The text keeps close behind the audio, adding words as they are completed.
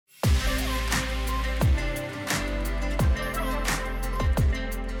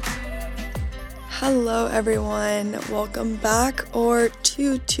Hello everyone, welcome back or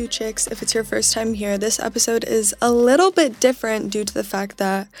to Two Chicks if it's your first time here. This episode is a little bit different due to the fact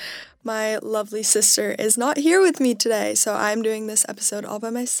that my lovely sister is not here with me today, so I'm doing this episode all by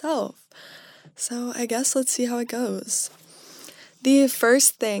myself. So I guess let's see how it goes. The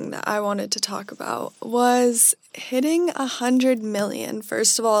first thing that I wanted to talk about was hitting 100 million.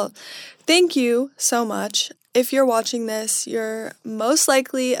 First of all, thank you so much. If you're watching this, you're most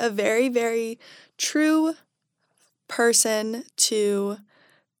likely a very, very true person to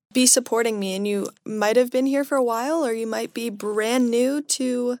be supporting me, and you might have been here for a while or you might be brand new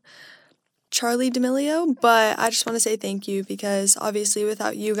to Charli D'Amelio, but I just want to say thank you because obviously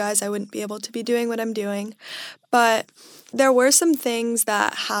without you guys I wouldn't be able to be doing what I'm doing. But there were some things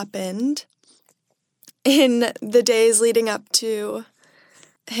that happened in the days leading up to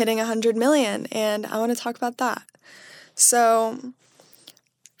hitting 100 million, and I want to talk about that. So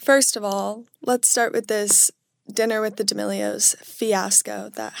first of all, let's start with this Dinner with the D'Amelios fiasco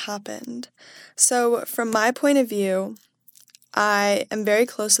that happened. So from my point of view, I am very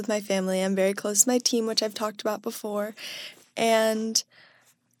close with my family. I'm very close to my team, which I've talked about before. And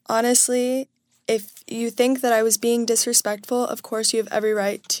honestly, if you think that I was being disrespectful, of course you have every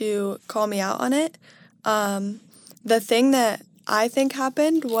right to call me out on it. The thing that I think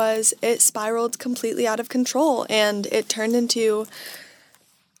happened was it spiraled completely out of control, and it turned into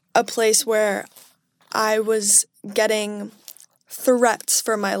a place where I was getting threats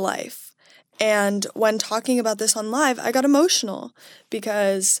for my life. And when talking about this on live, I got emotional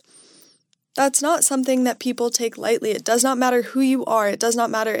because that's not something that people take lightly. It does not matter who you are. It does not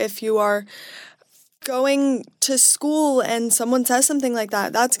matter if you are going to school and someone says something like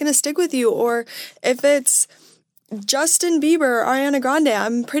that. That's going to stick with you. Or if it's Justin Bieber or Ariana Grande,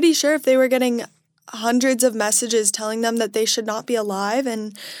 I'm pretty sure if they were getting hundreds of messages telling them that they should not be alive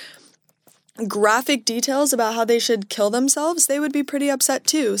and graphic details about how they should kill themselves, they would be pretty upset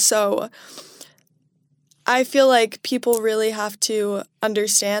too. So I feel like people really have to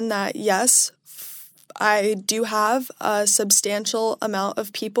understand that, yes, I do have a substantial amount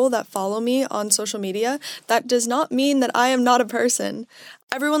of people that follow me on social media. That does not mean that I am not a person.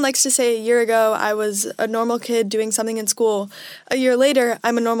 Everyone likes to say a year ago I was a normal kid doing something in school. A year later,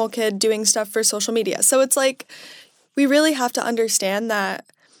 I'm a normal kid doing stuff for social media. So it's like we really have to understand that.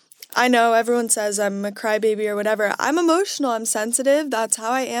 I know everyone says I'm a crybaby or whatever. I'm emotional. I'm sensitive. That's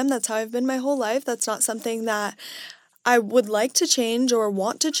how I am. That's how I've been my whole life. That's not something that I would like to change or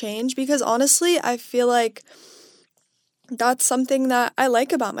want to change because honestly, I feel like that's something that I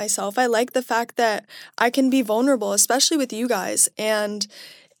like about myself. I like the fact that I can be vulnerable, especially with you guys. And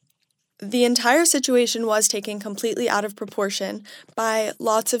the entire situation was taken completely out of proportion by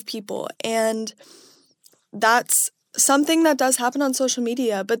lots of people. And that's something that does happen on social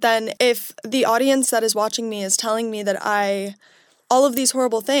media. But then if the audience that is watching me is telling me that all of these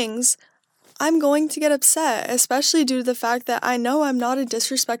horrible things, I'm going to get upset, especially due to the fact that I know I'm not a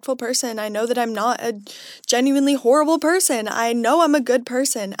disrespectful person. I know that I'm not a genuinely horrible person. I know I'm a good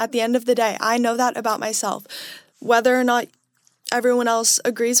person at the end of the day. I know that about myself. Whether or not everyone else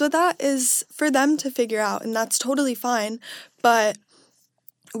agrees with that is for them to figure out, and that's totally fine. But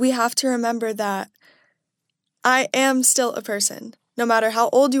we have to remember that I am still a person. No matter how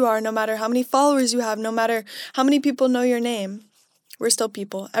old you are, no matter how many followers you have, no matter how many people know your name, we're still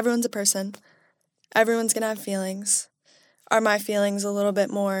people. Everyone's a person. Everyone's gonna have feelings. Are my feelings a little bit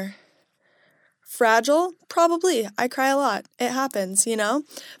more fragile? Probably. I cry a lot. It happens, you know?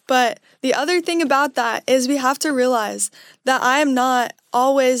 But the other thing about that is we have to realize that I am not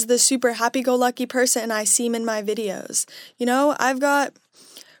always the super happy-go-lucky person I seem in my videos. You know, I've got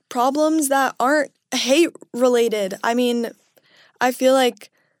problems that aren't hate-related. I mean, I feel like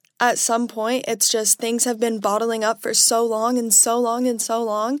at some point, it's just things have been bottling up for so long and so long and so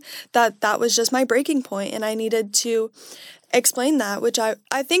long that was just my breaking point, and I needed to explain that, which I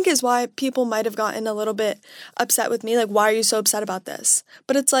think is why people might have gotten a little bit upset with me, like, why are you so upset about this?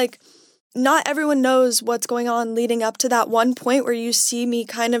 But it's like, not everyone knows what's going on leading up to that one point where you see me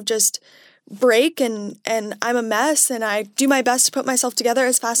kind of just break and I'm a mess, and I do my best to put myself together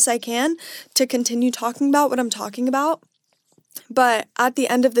as fast as I can to continue talking about what I'm talking about. But at the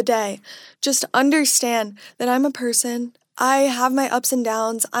end of the day, just understand that I'm a person. I have my ups and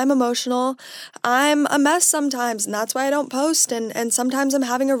downs. I'm emotional. I'm a mess sometimes, and that's why I don't post. And sometimes I'm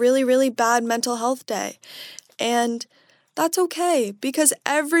having a really, really bad mental health day. And that's okay, because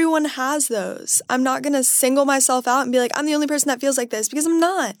everyone has those. I'm not going to single myself out and be like, I'm the only person that feels like this, because I'm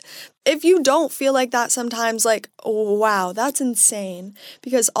not. If you don't feel like that sometimes, like, oh, wow, that's insane.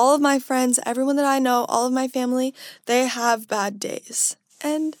 Because all of my friends, everyone that I know, all of my family, they have bad days.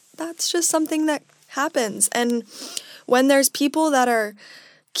 And that's just something that happens. And when there's people that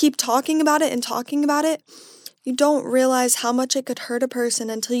keep talking about it and talking about it, you don't realize how much it could hurt a person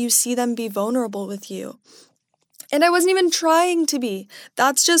until you see them be vulnerable with you. And I wasn't even trying to be.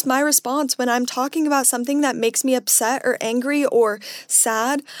 That's just my response when I'm talking about something that makes me upset or angry or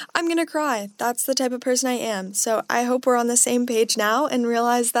sad. I'm gonna cry. That's the type of person I am. So I hope we're on the same page now and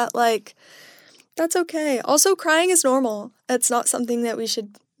realize that, like, that's okay. Also, crying is normal. It's not something that we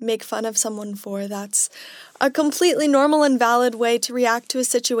should make fun of someone for. That's a completely normal and valid way to react to a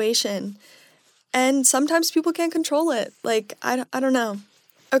situation. And sometimes people can't control it. Like, I don't know.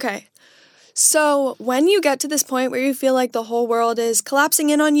 Okay. So when you get to this point where you feel like the whole world is collapsing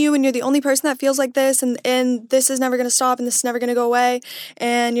in on you and you're the only person that feels like this and this is never going to stop and this is never going to go away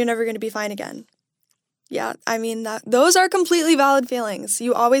and you're never going to be fine again. Yeah, I mean, those are completely valid feelings.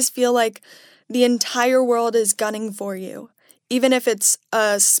 You always feel like the entire world is gunning for you, even if it's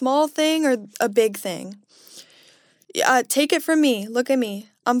a small thing or a big thing. Take it from me. Look at me.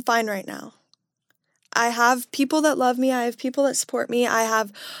 I'm fine right now. I have people that love me. I have people that support me. I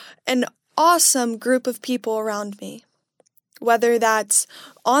have an awesome group of people around me, whether that's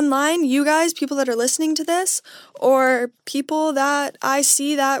online, you guys, people that are listening to this, or people that I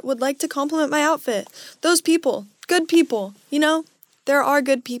see that would like to compliment my outfit. Those people, good people, there are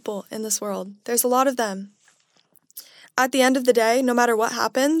good people in this world. There's a lot of them. At the end of the day, no matter what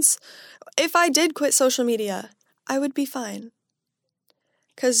happens, if I did quit social media, I would be fine.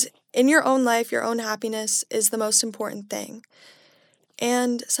 Because in your own life, your own happiness is the most important thing.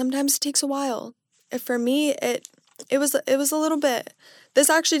 And sometimes it takes a while. For me, it was a little bit. This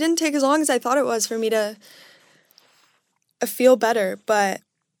actually didn't take as long as I thought it was for me to feel better. But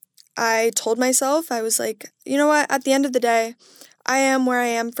I told myself, I was like, you know what? At the end of the day, I am where I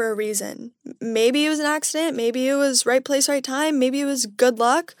am for a reason. Maybe it was an accident. Maybe it was right place, right time. Maybe it was good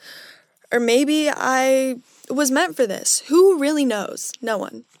luck. Or maybe I was meant for this. Who really knows? No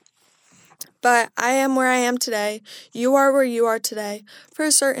one. But I am where I am today. You are where you are today for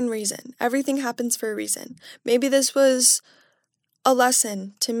a certain reason. Everything happens for a reason. Maybe this was a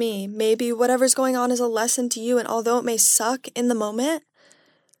lesson to me. Maybe whatever's going on is a lesson to you. And although it may suck in the moment,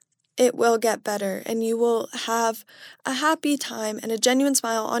 it will get better. And you will have a happy time and a genuine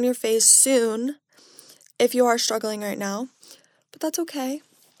smile on your face soon if you are struggling right now. But that's okay.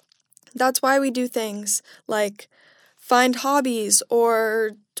 That's why we do things like find hobbies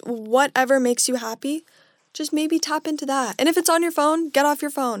or whatever makes you happy. Just maybe tap into that. And if it's on your phone, get off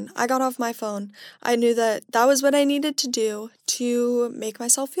your phone. I got off my phone. I knew that was what I needed to do to make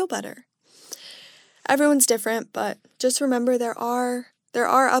myself feel better. Everyone's different, but just remember there are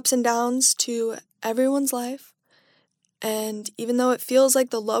ups and downs to everyone's life. And even though it feels like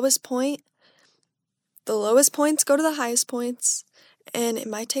the lowest points go to the highest points. And it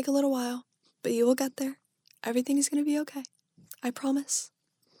might take a little while, but you will get there. Everything is going to be okay. I promise.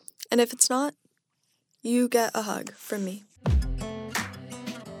 And if it's not, you get a hug from me.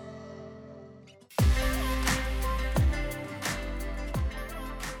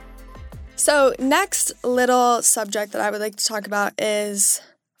 So, next little subject that I would like to talk about is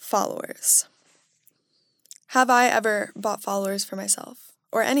followers. Have I ever bought followers for myself?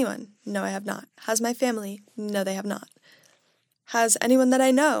 Or anyone? No, I have not. Has my family? No, they have not. Has anyone that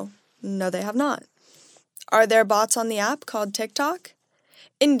I know? No, they have not. Are there bots on the app called TikTok?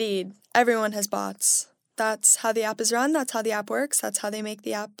 Indeed, everyone has bots. That's how the app is run. That's how the app works. That's how they make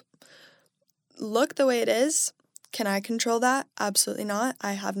the app look the way it is. Can I control that? Absolutely not.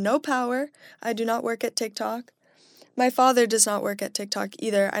 I have no power. I do not work at TikTok. My father does not work at TikTok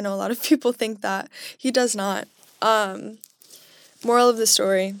either. I know a lot of people think that. He does not. Moral of the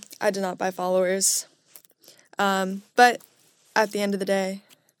story, I did not buy followers. But at the end of the day,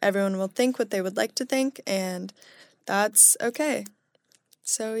 everyone will think what they would like to think, and that's okay.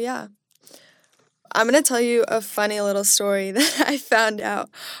 So, yeah. I'm going to tell you a funny little story that I found out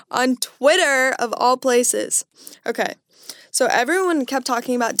on Twitter, of all places. Okay, so everyone kept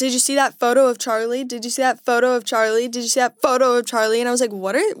talking about, did you see that photo of Charlie? Did you see that photo of Charlie? Did you see that photo of Charlie? And I was like,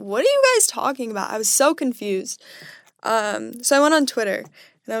 what are you guys talking about? I was so confused. So I went on Twitter,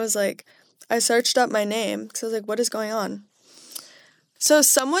 and I was like, I searched up my name, because I was like, what is going on? So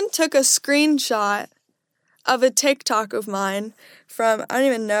someone took a screenshot of a TikTok of mine from, I don't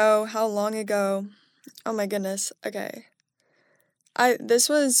even know how long ago. Oh my goodness. Okay. This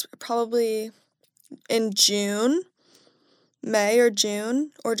was probably in May or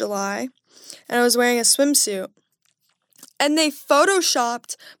June or July, and I was wearing a swimsuit. And they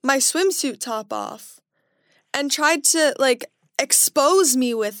photoshopped my swimsuit top off and tried to, expose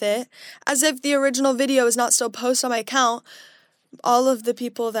me with it as if the original video is not still posted on my account. all of the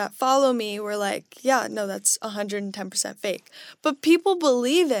people that follow me were like, yeah, no, that's 110% fake. But people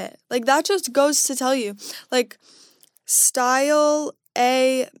believe it. Like, that just goes to tell you. Like, Style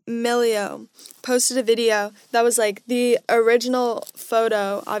A Milio posted a video that was like the original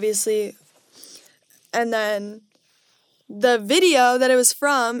photo, obviously, and then the video that it was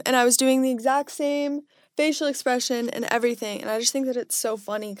from, and I was doing the exact same facial expression and everything. And I just think that it's so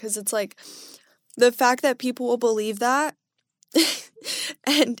funny because it's like the fact that people will believe that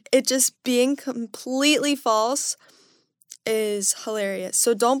and it just being completely false is hilarious.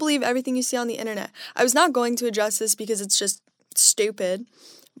 So don't believe everything you see on the internet. I was not going to address this because it's just stupid,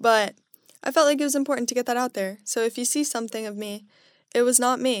 but I felt like it was important to get that out there. So if you see something of me, it was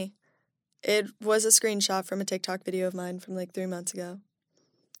not me. It was a screenshot from a TikTok video of mine from like 3 months ago.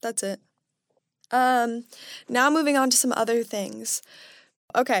 That's it. Now moving on to some other things.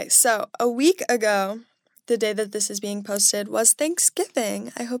 Okay, so a week ago, the day that this is being posted, was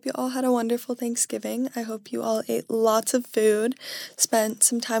Thanksgiving. I hope you all had a wonderful Thanksgiving. I hope you all ate lots of food, spent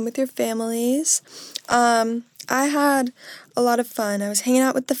some time with your families. I had a lot of fun. I was hanging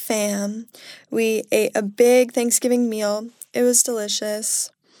out with the fam. We ate a big Thanksgiving meal. It was delicious.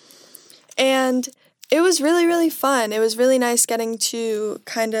 And it was really, really fun. It was really nice getting to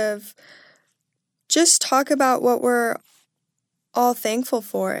kind of just talk about what we're all thankful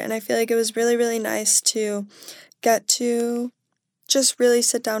for. And I feel like it was really, really nice to get to just really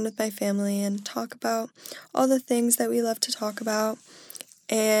sit down with my family and talk about all the things that we love to talk about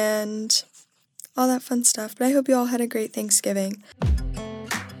and all that fun stuff. But I hope you all had a great Thanksgiving.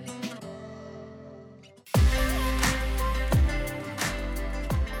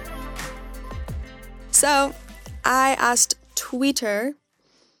 So I asked Twitter,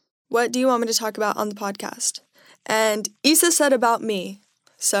 what do you want me to talk about on the podcast? And Issa said about me.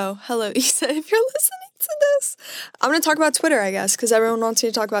 So hello, Issa, if you're listening to this. I'm going to talk about Twitter, I guess, because everyone wants me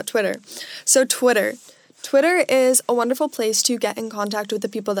to talk about Twitter. So Twitter is a wonderful place to get in contact with the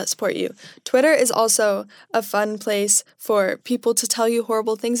people that support you. Twitter is also a fun place for people to tell you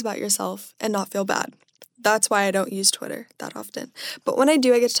horrible things about yourself and not feel bad. That's why I don't use Twitter that often. But when I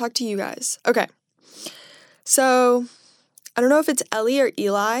do, I get to talk to you guys. Okay. So I don't know if it's Ellie or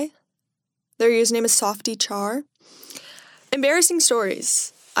Eli. Their username is SoftyChar. Embarrassing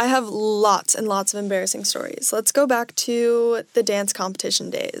stories. I have lots and lots of embarrassing stories. Let's go back to the dance competition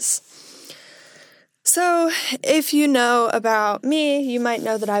days. So, if you know about me, you might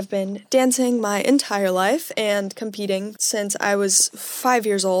know that I've been dancing my entire life and competing since I was 5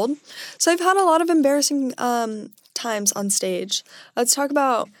 years old. So I've had a lot of embarrassing times on stage. Let's talk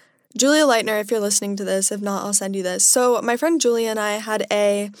about Julia Leitner, if you're listening to this. If not, I'll send you this. So my friend Julia and I had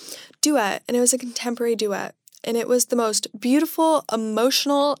a duet, and it was a contemporary duet. And it was the most beautiful,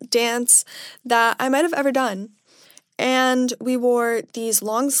 emotional dance that I might have ever done. And we wore these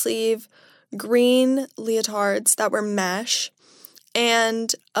long sleeve green leotards that were mesh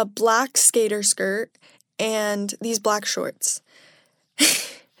and a black skater skirt and these black shorts.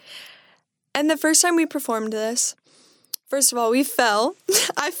 And the first time we performed this, first of all, we fell.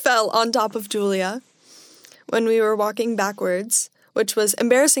 I fell on top of Julia when we were walking backwards, which was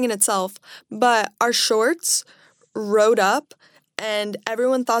embarrassing in itself, but our shorts rode up and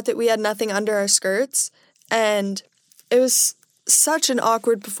everyone thought that we had nothing under our skirts, and it was such an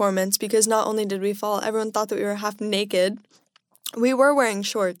awkward performance because not only did we fall, everyone thought that we were half naked. We were wearing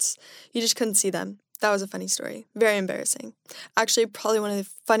shorts. You just couldn't see them. That was a funny story. Very embarrassing. Actually, probably one of the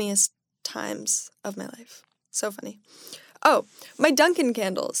funniest times of my life. So funny. Oh, my Dunkin'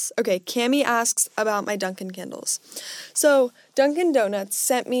 candles. Okay, Cammie asks about my Dunkin' candles. So, Dunkin' Donuts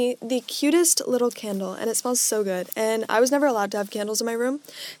sent me the cutest little candle, and it smells so good. And I was never allowed to have candles in my room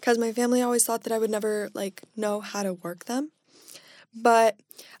because my family always thought that I would never, know how to work them. But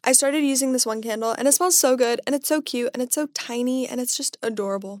I started using this one candle, and it smells so good, and it's so cute, and it's so tiny, and it's just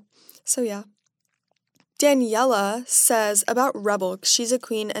adorable. So, yeah. Daniela says about Rebel, 'cause she's a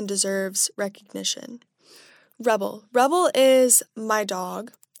queen and deserves recognition. Rebel. Rebel is my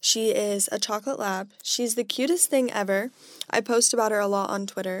dog. She is a chocolate lab. She's the cutest thing ever. I post about her a lot on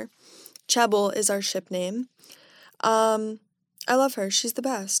Twitter. Chebble is our ship name. I love her. She's the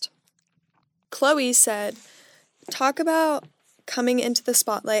best. Chloe said, talk about coming into the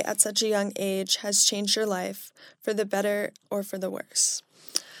spotlight at such a young age has changed your life for the better or for the worse.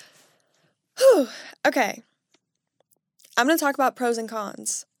 Whew. Okay. I'm going to talk about pros and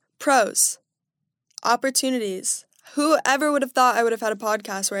cons. Pros. Opportunities. Whoever would have thought I would have had a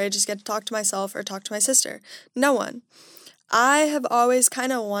podcast where I just get to talk to myself or talk to my sister? No one. I have always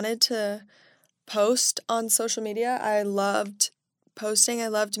kind of wanted to post on social media. I loved posting. I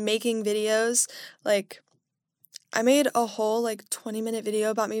loved making videos. I made a whole 20-minute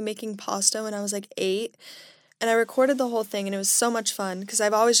video about me making pasta when I was 8, and I recorded the whole thing, and it was so much fun because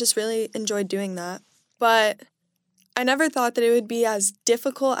I've always just really enjoyed doing that. But I never thought that it would be as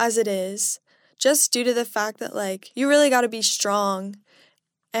difficult as it is, just due to the fact that you really got to be strong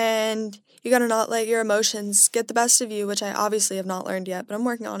and you got to not let your emotions get the best of you, which I obviously have not learned yet, but I'm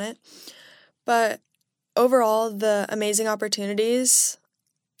working on it. But overall, the amazing opportunities,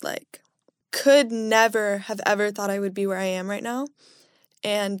 could never have ever thought I would be where I am right now.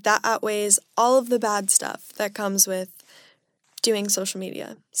 And that outweighs all of the bad stuff that comes with doing social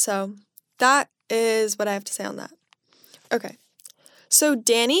media. So that is what I have to say on that. Okay. So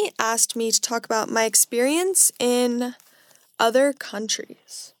Danny asked me to talk about my experience in other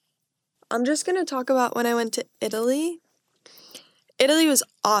countries. I'm just going to talk about when I went to Italy. Italy was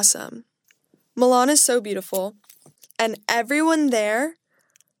awesome. Milan is so beautiful, and everyone there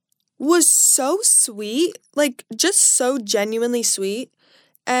was so sweet, just so genuinely sweet,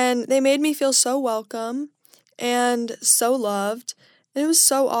 and they made me feel so welcome and so loved, and it was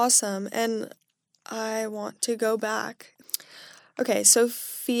so awesome, and I want to go back. Okay,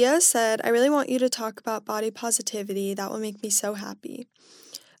 Sophia said, I really want you to talk about body positivity. That will make me so happy.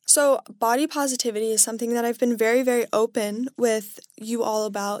 So body positivity is something that I've been very, very open with you all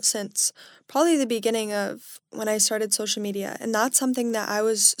about since probably the beginning of when I started social media. And that's something that I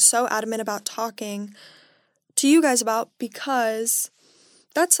was so adamant about talking to you guys about because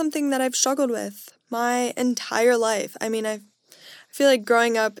that's something that I've struggled with my entire life. I mean, I feel like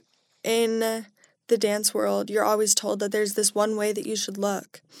growing up in the dance world, you're always told that there's this one way that you should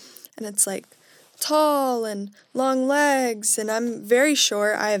look. And it's tall and long legs, and I'm very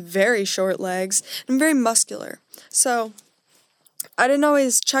short. I have very short legs. I'm very muscular. So I didn't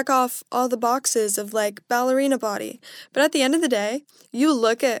always check off all the boxes of ballerina body. But at the end of the day, you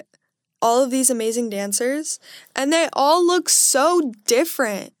look at all of these amazing dancers and they all look so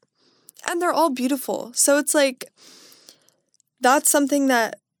different and they're all beautiful. So it's that's something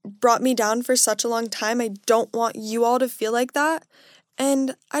that brought me down for such a long time. I don't want you all to feel like that.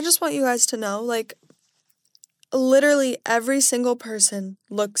 And I just want you guys to know, literally every single person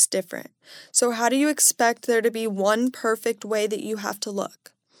looks different. So how do you expect there to be one perfect way that you have to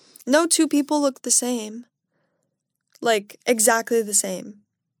look? No two people look the same. Exactly the same.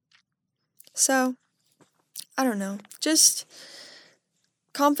 So, I don't know. Just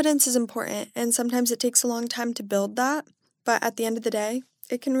confidence is important, and sometimes it takes a long time to build that. But at the end of the day,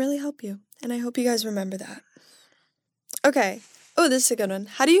 it can really help you. And I hope you guys remember that. Okay. Oh, this is a good one.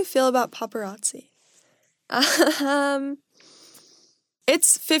 How do you feel about paparazzi?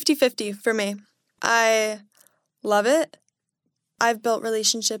 It's 50-50 for me. I love it. I've built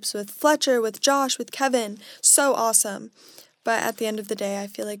relationships with Fletcher, with Josh, with Kevin. So awesome. But at the end of the day, I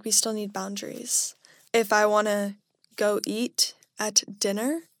feel like we still need boundaries. If I want to go eat at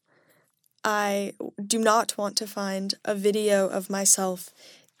dinner, I do not want to find a video of myself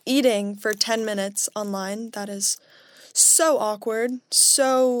eating for 10 minutes online. That is so awkward,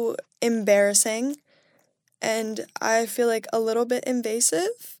 so embarrassing, and I feel a little bit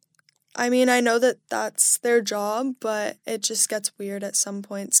invasive. I mean, I know that that's their job, but it just gets weird at some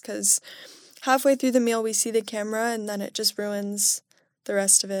points because halfway through the meal we see the camera and then it just ruins the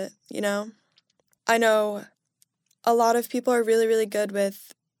rest of it, you know? I know a lot of people are really, really good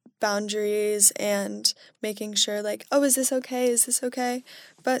with boundaries and making sure oh, is this okay? Is this okay?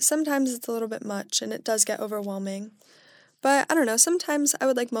 But sometimes it's a little bit much and it does get overwhelming. But I don't know, sometimes I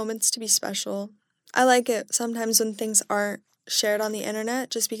would like moments to be special. I like it sometimes when things aren't shared on the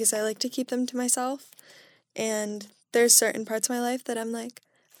internet just because I like to keep them to myself. And there's certain parts of my life that I'm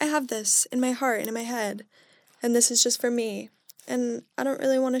I have this in my heart and in my head, and this is just for me. And I don't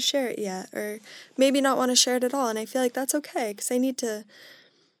really want to share it yet, or maybe not want to share it at all. And I feel that's okay because I need to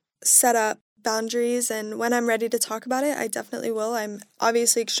set up boundaries, and when I'm ready to talk about it, I definitely will. I'm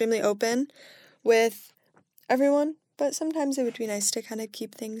obviously extremely open with everyone. But sometimes it would be nice to kind of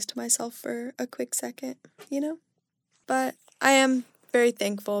keep things to myself for a quick second, you know? But I am very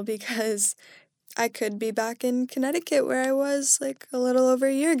thankful because I could be back in Connecticut where I was a little over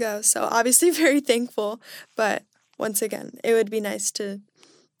a year ago. So obviously very thankful. But once again, it would be nice to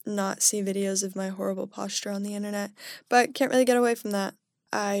not see videos of my horrible posture on the internet. But can't really get away from that.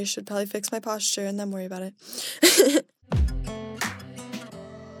 I should probably fix my posture and then worry about it.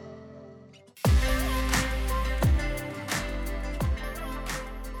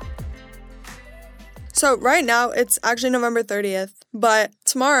 So right now, it's actually November 30th, but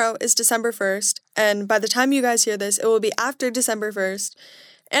tomorrow is December 1st, and by the time you guys hear this, it will be after December 1st,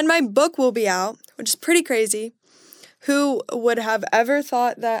 and my book will be out, which is pretty crazy. Who would have ever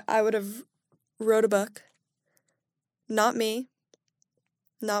thought that I would have wrote a book? Not me,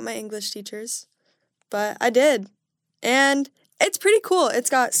 not my English teachers, but I did. And it's pretty cool. It's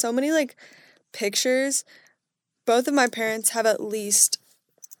got so many, like, pictures. Both of my parents have at least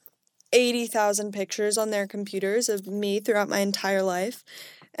 80,000 pictures on their computers of me throughout my entire life.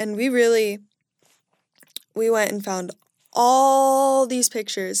 And we went and found all these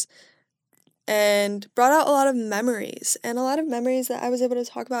pictures and brought out a lot of memories that I was able to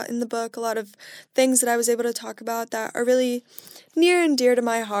talk about in the book, a lot of things that I was able to talk about that are really near and dear to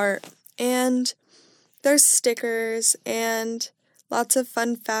my heart. And there's stickers and lots of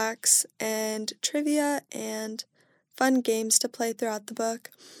fun facts and trivia and fun games to play throughout the book.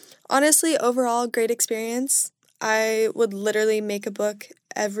 Honestly, overall, great experience. I would literally make a book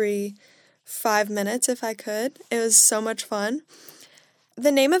every 5 minutes if I could. It was so much fun.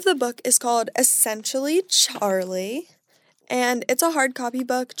 The name of the book is called Essentially Charlie, and it's a hard copy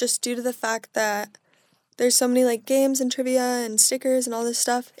book just due to the fact that there's so many, like, games and trivia and stickers and all this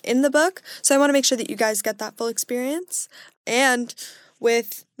stuff in the book, so I want to make sure that you guys get that full experience. And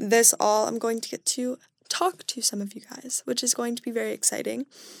with this all, I'm going to get to talk to some of you guys, which is going to be very exciting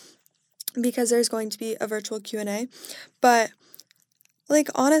because there's going to be a virtual Q&A. But, like,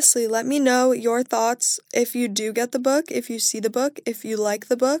 honestly, let me know your thoughts if you do get the book, if you see the book, if you like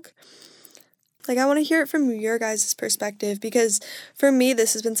the book. Like, I want to hear it from your guys' perspective because for me,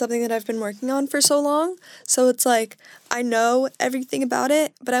 this has been something that I've been working on for so long. So it's like, I know everything about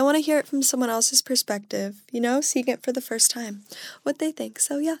it, but I want to hear it from someone else's perspective, seeing it for the first time, what they think.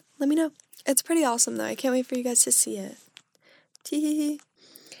 So yeah, let me know. It's pretty awesome though. I can't wait for you guys to see it. Tee.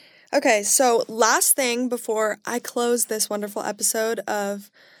 Okay, so last thing before I close this wonderful episode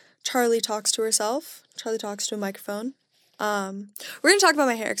of Charlie Talks to Herself, Charlie Talks to a Microphone, we're going to talk about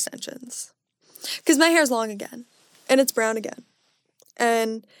my hair extensions. Because my hair is long again, and it's brown again,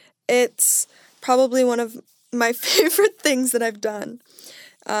 and it's probably one of my favorite things that I've done.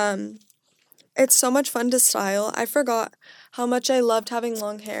 It's so much fun to style. I forgot how much I loved having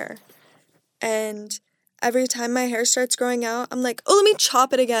long hair, and every time my hair starts growing out, I'm like, oh, let me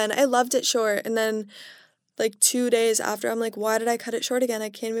chop it again. I loved it short, and then, like, 2 days after, I'm like, why did I cut it short again? I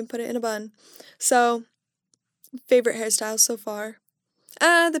can't even put it in a bun. So, favorite hairstyles so far.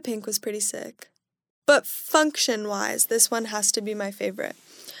 The pink was pretty sick. But function-wise, this one has to be my favorite.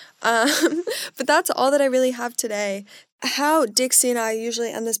 But that's all that I really have today. How Dixie and I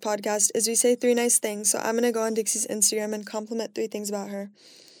usually end this podcast is we say 3 nice things. So I'm going to go on Dixie's Instagram and compliment 3 things about her.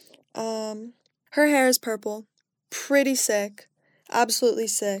 Her hair is purple. Pretty sick. Absolutely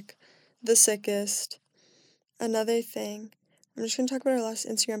sick. The sickest. Another thing. I'm just going to talk about her last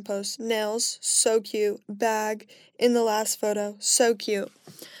Instagram post. Nails. So cute. Bag in the last photo. So cute.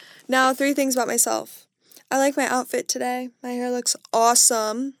 Now, 3 things about myself. I like my outfit today. My hair looks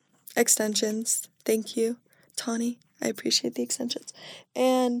awesome. Extensions. Thank you, Tawny. I appreciate the extensions.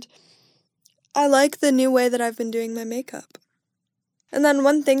 And I like the new way that I've been doing my makeup. And then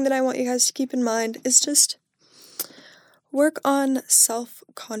one thing that I want you guys to keep in mind is just work on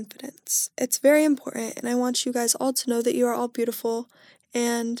self-confidence. It's very important, and I want you guys all to know that you are all beautiful,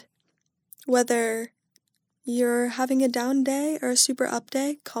 and whether you're having a down day or a super up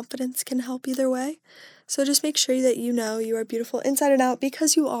day, confidence can help either way. So just make sure that you know you are beautiful inside and out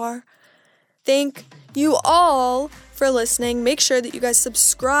because you are. Thank you all for listening. Make sure that you guys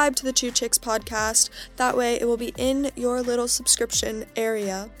subscribe to the Two Chicks podcast. That way it will be in your little subscription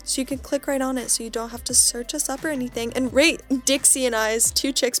area. So you can click right on it so you don't have to search us up or anything. And rate Dixie and I's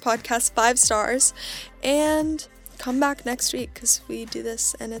Two Chicks podcast 5 stars. And come back next week because we do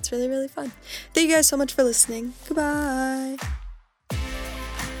this and it's really, really fun. Thank you guys so much for listening. Goodbye.